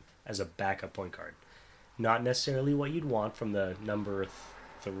game as a backup point guard. Not necessarily what you'd want from the number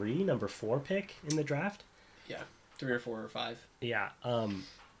 4 pick in the draft. Yeah, 3 or 4 or 5. Yeah,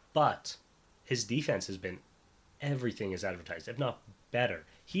 but his defense has been everything as advertised, if not better.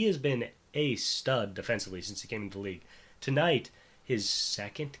 He has been a stud defensively since he came into the league. Tonight, his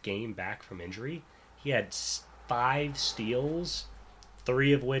second game back from injury, he had 5 steals,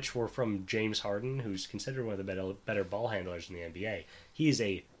 3 of which were from James Harden, who's considered one of the better ball handlers in the NBA. He is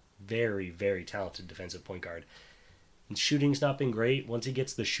a very, very talented defensive point guard. And shooting's not been great. Once he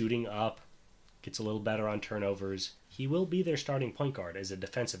gets the shooting up, gets a little better on turnovers, he will be their starting point guard as a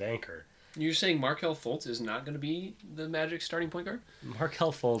defensive anchor. You're saying Markelle Fultz is not going to be the Magic starting point guard?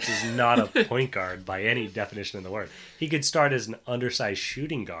 Markelle Fultz is not a point guard by any definition of the word. He could start as an undersized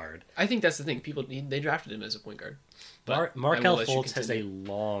shooting guard. I think that's the thing. They drafted him as a point guard. Markelle Fultz has a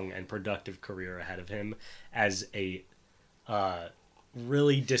long and productive career ahead of him as a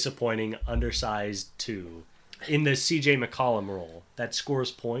really disappointing undersized 2 in the CJ McCollum role that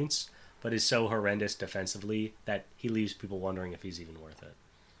scores points but is so horrendous defensively that he leaves people wondering if he's even worth it.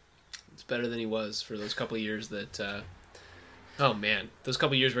 It's better than he was for those couple of years that... oh, man. Those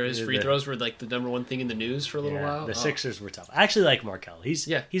couple of years where his free throws were like the number one thing in the news for a little while. The Sixers were tough. I actually like Markelle. He's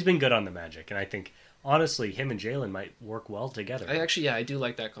been good on the Magic, and I think, honestly, him and Jalen might work well together. I do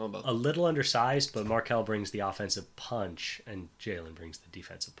like that combo. A little undersized, but Markelle brings the offensive punch, and Jalen brings the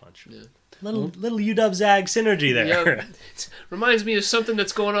defensive punch. Yeah. Little UW Zag synergy there. Yeah, it reminds me of something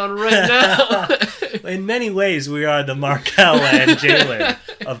that's going on right now. In many ways, we are the Markelle and Jalen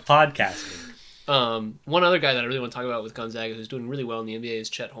of podcasting. One other guy that I really want to talk about with Gonzaga who's doing really well in the NBA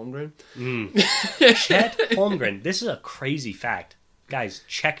is Chet Holmgren. Chet Holmgren. This is a crazy fact. Guys,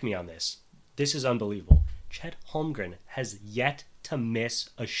 check me on this. This is unbelievable. Chet Holmgren has yet to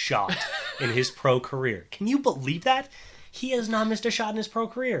miss a shot in his pro career. Can you believe that? He has not missed a shot in his pro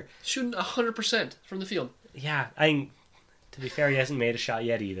career. Shooting 100% from the field. Yeah, to be fair, he hasn't made a shot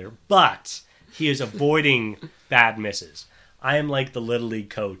yet either. But he is avoiding bad misses. I am like the Little League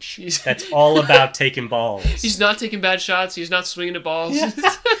coach that's all about taking balls. He's not taking bad shots. He's not swinging at balls. Yeah.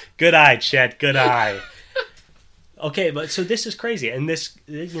 Good eye, Chet. Good eye. Okay, but so this is crazy. And this,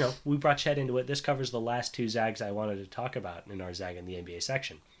 we brought Chet into it. This covers the last 2 Zags I wanted to talk about in our Zag in the NBA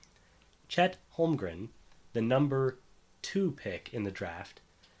section. Chet Holmgren, the number 2 pick in the draft,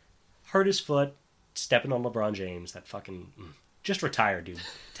 hurt his foot stepping on LeBron James. That fucking... Just retire, dude.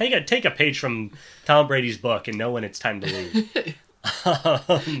 Take a page from Tom Brady's book and know when it's time to leave.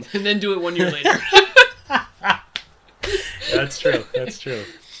 And then do it 1 year later. That's true.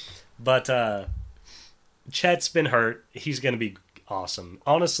 But Chet's been hurt. He's going to be awesome.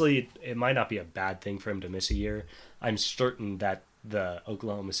 Honestly, it might not be a bad thing for him to miss a year. I'm certain that the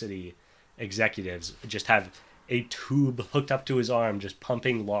Oklahoma City executives just have a tube hooked up to his arm, just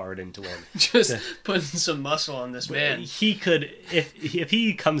pumping lard into him. Just putting some muscle on this man. He could, if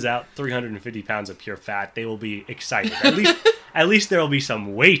he comes out 350 pounds of pure fat, they will be excited. At least there will be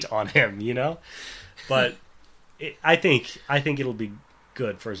some weight on him, But I think it'll be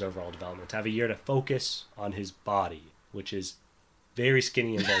good for his overall development to have a year to focus on his body, which is very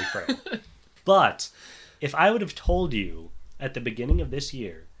skinny and very frail. But if I would have told you at the beginning of this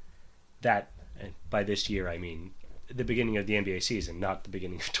year that, and by this year I mean the beginning of the NBA season, not the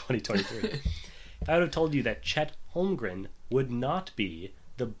beginning of 2023. If I would have told you that Chet Holmgren would not be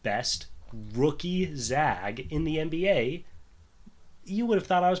the best rookie Zag in the NBA, you would have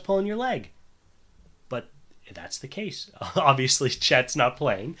thought I was pulling your leg. But that's the case. Obviously, Chet's not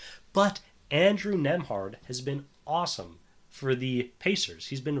playing, but Andrew Nembhard has been awesome for the Pacers.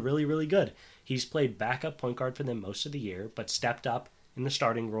 He's been really, really good. He's played backup point guard for them most of the year, but stepped up in the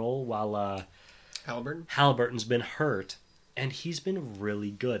starting role while Halliburton's been hurt, and he's been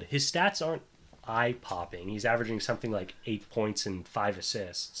really good. His stats aren't eye-popping. He's averaging something like 8 points and 5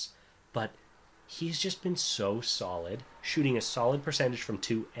 assists, but he's just been so solid, shooting a solid percentage from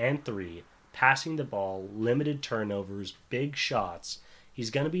 2 and 3, passing the ball, limited turnovers, big shots.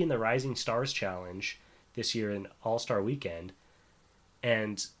 He's going to be in the Rising Stars Challenge this year in All-Star Weekend,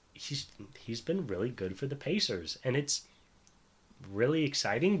 and he's been really good for the Pacers, and it's really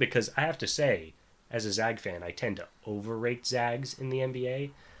exciting because I have to say, as a Zag fan, I tend to overrate Zags in the NBA.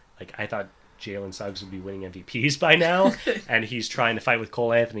 Like, I thought Jalen Suggs would be winning MVPs by now, and he's trying to fight with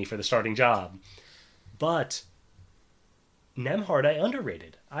Cole Anthony for the starting job. But Nembhard, I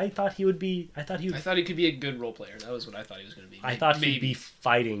underrated. I thought he could be a good role player. That was what I thought he was going to be. I thought he'd be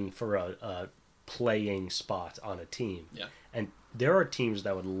fighting for a playing spot on a team. Yeah. And there are teams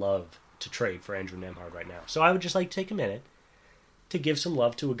that would love to trade for Andrew Nembhard right now. So I would just like to take a minute to give some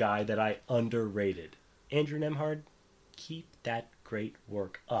love to a guy that I underrated. Andrew Nembhard, keep that great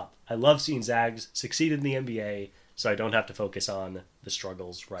work up. I love seeing Zags succeed in the NBA, so I don't have to focus on the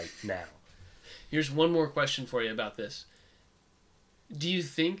struggles right now. Here's one more question for you about this. Do you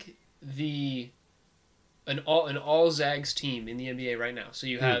think an all Zags team in the NBA right now, so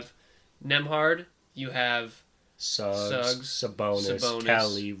you have Nembhard, you have Suggs, Sabonis,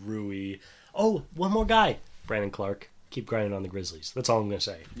 Kelly, Rui. Oh, one more guy. Brandon Clark. keep grinding on the Grizzlies. That's all I'm going to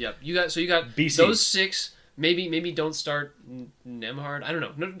say. Yep. You got BC. Those 6. Maybe don't start Nemhard. I don't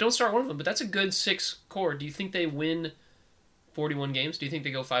know. No, don't start one of them. But that's a good 6 core. Do you think they win 41 games? Do you think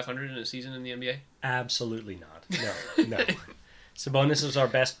they go 500 in a season in the NBA? Absolutely not. No. Sabonis is our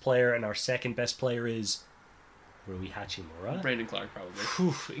best player, and our second best player is Rui Hachimura. Brandon Clark, probably.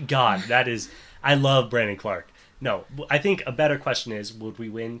 Whew, God, that is... I love Brandon Clark. No, I think a better question is, would we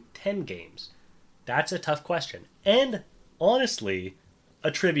win 10 games? That's a tough question. And, honestly,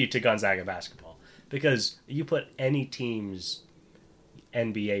 a tribute to Gonzaga basketball. Because you put any team's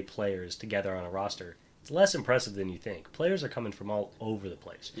NBA players together on a roster, it's less impressive than you think. Players are coming from all over the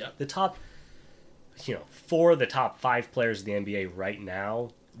place. Yeah. The top, 4 of the top 5 players in the NBA right now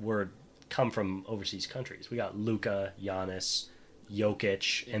come from overseas countries. We got Luka, Giannis,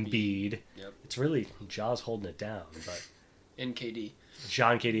 Jokic, Embiid. Yep. It's really Ja's holding it down, but NKD.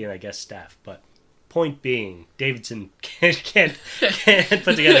 John KD and I guess Steph, but point being, Davidson can't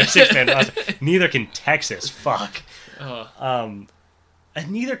put together a 6-man roster. Neither can Texas. Fuck. And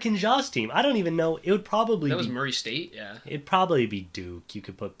neither can Ja's team. I don't even know. It would probably that was Murray State. Yeah. It'd probably be Duke. You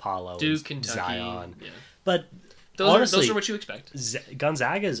could put Paolo, Duke, and Kentucky, Zion. Yeah. But those honestly, are what you expect.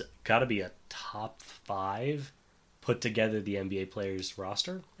 Gonzaga's got to be a top 5 put together the NBA players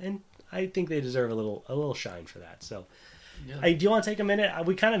roster, and I think they deserve a little shine for that. So. Yeah. Do you want to take a minute?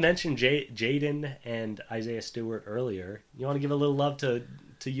 We kind of mentioned Jaden and Isaiah Stewart earlier. You want to give a little love to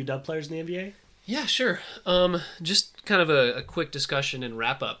UW players in the NBA? Yeah, sure. Just kind of a quick discussion and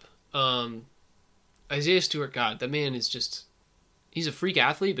wrap up. Isaiah Stewart, God, that man is he's a freak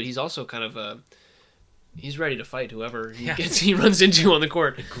athlete, but he's also kind of he's ready to fight whoever he runs into on the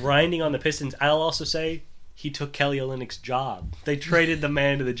court. Grinding on the Pistons. I'll also say he took Kelly Olynyk's job. They traded the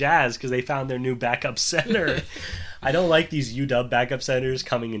man to the Jazz because they found their new backup center. I don't like these UW backup centers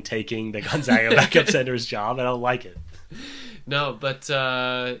coming and taking the Gonzaga backup center's job. I don't like it. No, but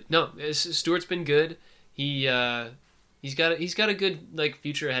Stewart's been good. He's got a good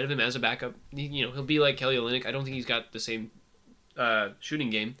future ahead of him as a backup. He'll be like Kelly Olynyk. I don't think he's got the same shooting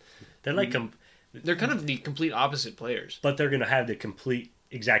game. They're like they're kind of the complete opposite players, but they're going to have the complete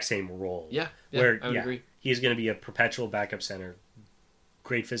exact same role. Yeah, where I would agree. He's going to be a perpetual backup center.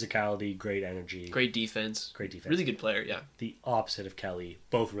 Great physicality, great energy. Great defense. Really good player, yeah. The opposite of Kelly,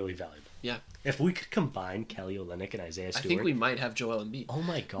 both really valuable. Yeah. If we could combine Kelly Olynyk and Isaiah Stewart... I think we might have Joel Embiid. Oh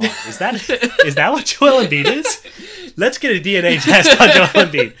my God. Is that what Joel Embiid is? Let's get a DNA test on Joel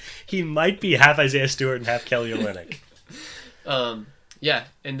Embiid. He might be half Isaiah Stewart and half Kelly Olynyk. Yeah,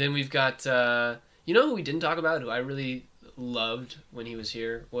 and then we've got... who we didn't talk about, who I really loved when he was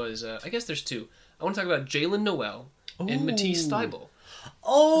here, was... I guess there's 2. I want to talk about Jalen Noel and Matisse Thybulle.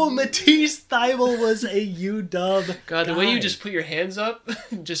 Oh, Matisse Thybulle was a UW God, the guy. way you just put your hands up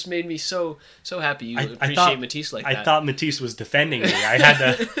just made me so happy. You appreciate Matisse like that. I thought Matisse was defending me. I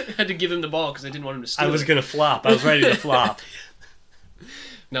had to give him the ball because I didn't want him to steal I was going to flop. I was ready to flop.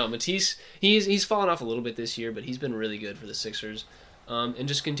 No, Matisse, he's fallen off a little bit this year, but he's been really good for the Sixers. And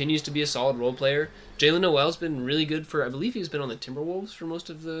just continues to be a solid role player. Jalen Noel's been really good I believe he's been on the Timberwolves for most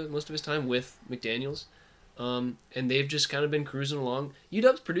of his time with McDaniels. And they've just kind of been cruising along.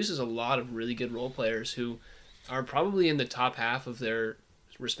 UW produces a lot of really good role players who are probably in the top half of their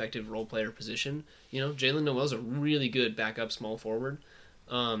respective role player position. Jalen Noel's a really good backup small forward.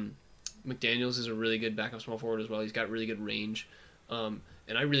 McDaniels is a really good backup small forward as well. He's got really good range. And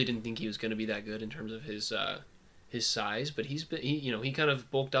I really didn't think he was going to be that good in terms of his size, but he kind of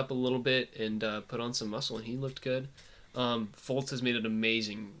bulked up a little bit and put on some muscle, and he looked good. Fultz has made an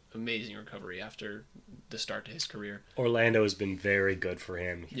amazing recovery after the start to his career. Orlando has been very good for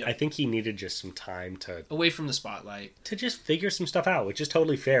him. Yep. I think he needed just some time away from the spotlight to just figure some stuff out, which is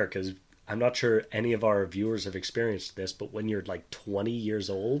totally fair because I'm not sure any of our viewers have experienced this, but when you're 20 years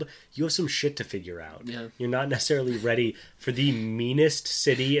old, you have some shit to figure out. Yeah. You're not necessarily ready for the meanest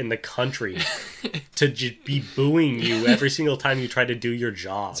city in the country to be booing you every single time you try to do your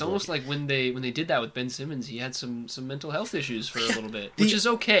job. It's almost like when they did that with Ben Simmons, he had some mental health issues for a little bit, which is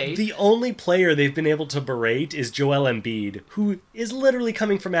okay. The only player they've been able to berate is Joel Embiid, who is literally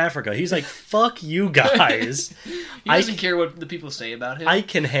coming from Africa. He's like, fuck you guys. He doesn't care what the people say about him. I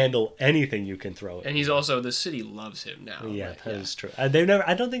can handle anything you can throw at and he's me. Also, the city loves him now. Yeah, that is true. I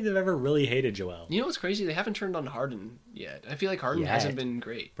don't think they've ever really hated Joel. You know what's crazy? They haven't turned on Harden yet. I feel like Harden hasn't been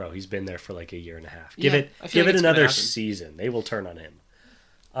great. Bro, he's been there for a year and a half. Give it another season. They will turn on him.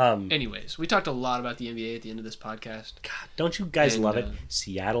 Anyways, we talked a lot about the NBA at the end of this podcast. God, don't you guys love it?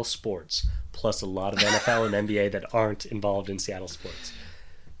 Seattle sports, plus a lot of NFL and NBA that aren't involved in Seattle sports.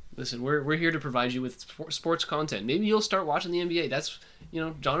 Listen, we're here to provide you with sports content. Maybe you'll start watching the NBA. That's,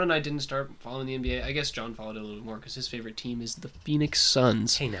 John and I didn't start following the NBA. I guess John followed it a little more because his favorite team is the Phoenix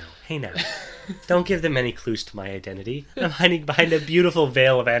Suns. Hey now. Don't give them any clues to my identity. I'm hiding behind a beautiful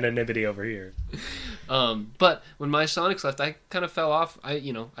veil of anonymity over here. But when my Sonics left, I kind of fell off. I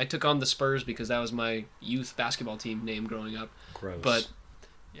took on the Spurs because that was my youth basketball team name growing up. Gross. But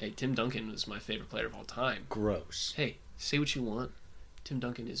hey, Tim Duncan was my favorite player of all time. Gross. Hey, say what you want. Tim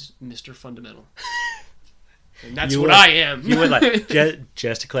Duncan is Mr. Fundamental. And that's what I am. You would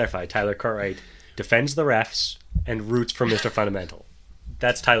just to clarify, Tyler Cartwright defends the refs and roots for Mr. Fundamental.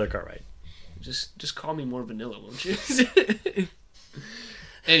 That's Tyler Cartwright. Just call me more vanilla, won't you?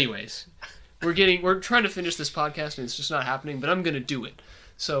 Anyways, we're trying to finish this podcast and it's just not happening, but I'm going to do it.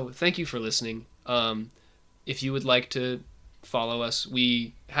 So thank you for listening. If you would like to follow us,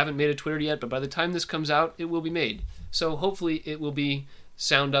 we haven't made a Twitter yet, but by the time this comes out, it will be made. So hopefully it will be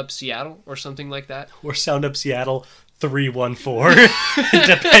Sound Up Seattle or something like that. Or Sound Up Seattle 314,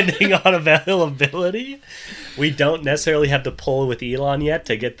 depending on availability. We don't necessarily have the poll with Elon yet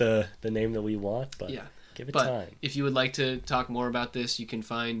to get the name that we want, but give it time. If you would like to talk more about this, you can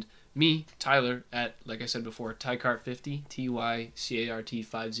find me, Tyler, at, like I said before, Tycart50,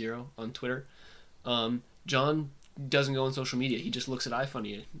 TYCART50 on Twitter. John doesn't go on social media. He just looks at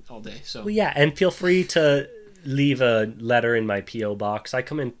iFunny all day. So and feel free to leave a letter in my P.O. box. I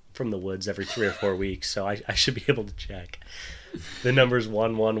come in from the woods every 3 or 4 weeks, so I should be able to check. The number's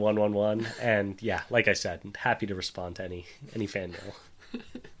 11111, and like I said, I'm happy to respond to any fan mail.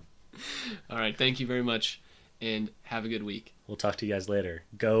 All right, thank you very much, and have a good week. We'll talk to you guys later.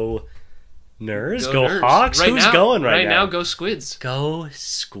 Go Nerds? Go Go Nerds. Hawks? Right Who's now, going right now? Right now, go Squids. Go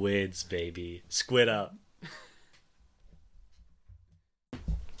Squids, baby. Squid up.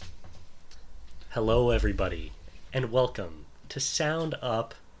 Hello, everybody, and welcome to Sound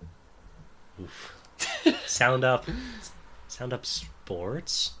Up. Sound Up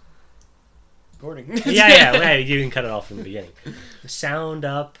Sports. Boarding. Yeah. You can cut it off from the beginning. Sound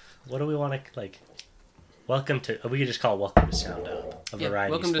Up. What do we want to Welcome to. We could just call it Welcome to Sound Up, a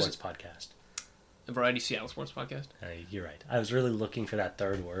variety sports podcast. A variety Seattle sports podcast. You're right. I was really looking for that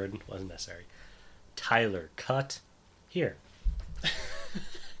third word. It wasn't necessary. Tyler, cut here.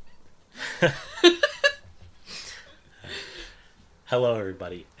 Hello,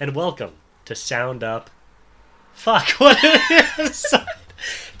 everybody, and welcome to Sound Up. Fuck, what?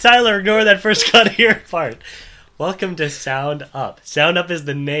 Tyler, ignore that first cut here part. Welcome to Sound Up. Sound Up is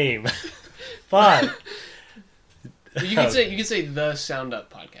the name. Fuck. You can say the Sound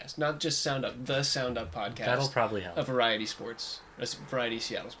Up podcast, not just Sound Up. The Sound Up podcast. That'll probably help. A variety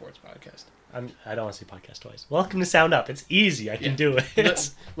Seattle sports podcast. I don't want to say podcast twice. Welcome to Sound Up. It's easy. I can do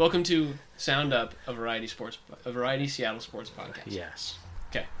it. Welcome to Sound Up, a variety Seattle sports podcast. Yes.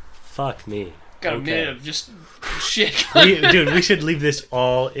 Okay. Fuck me. Got a minute of just shit. Dude, we should leave this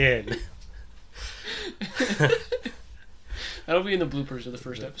all in. That'll be in the bloopers of the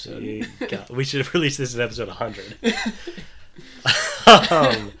first episode. We should have released this in episode 100.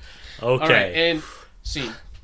 Okay. All right, and scene.